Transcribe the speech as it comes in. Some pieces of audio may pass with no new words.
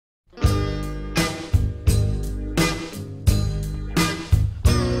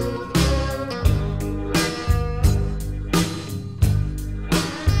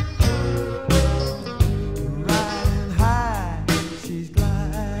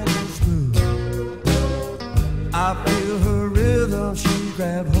I feel her rhythm, she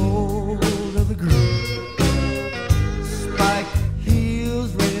grabbed hold of the groove. Spike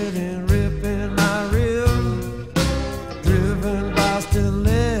heels, red and ripping my ribs, driven by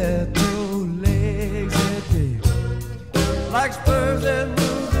stiletto legs that dig like spurs that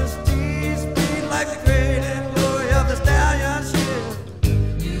move the steed speed, like the great and glory of the stallion shift.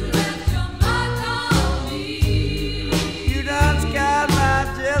 You left your mark on me. You done skied my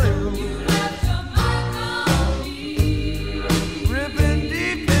jelly roll. You left your mark on me. Ripping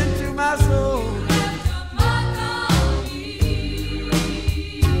deep into my soul. You left your mark on me.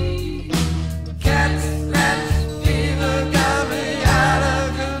 Cat scratch fever got me out of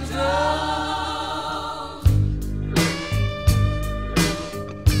control.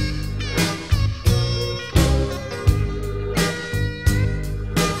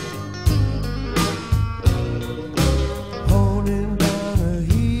 Honing down her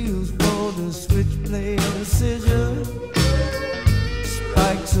heels for the switchblade precision.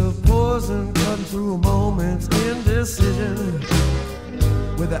 Spikes of poison cutting through a moment's indecision.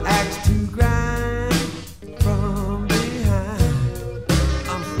 With an axe to grind from behind,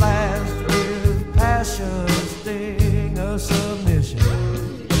 I'm flashed with passion, sting of submission.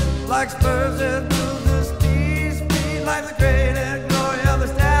 Like spurs that move the steed speed, like the great and glory of the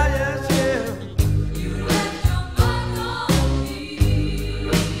stallion shift. You left your mark on me.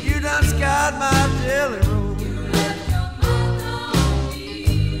 You done skied my jelly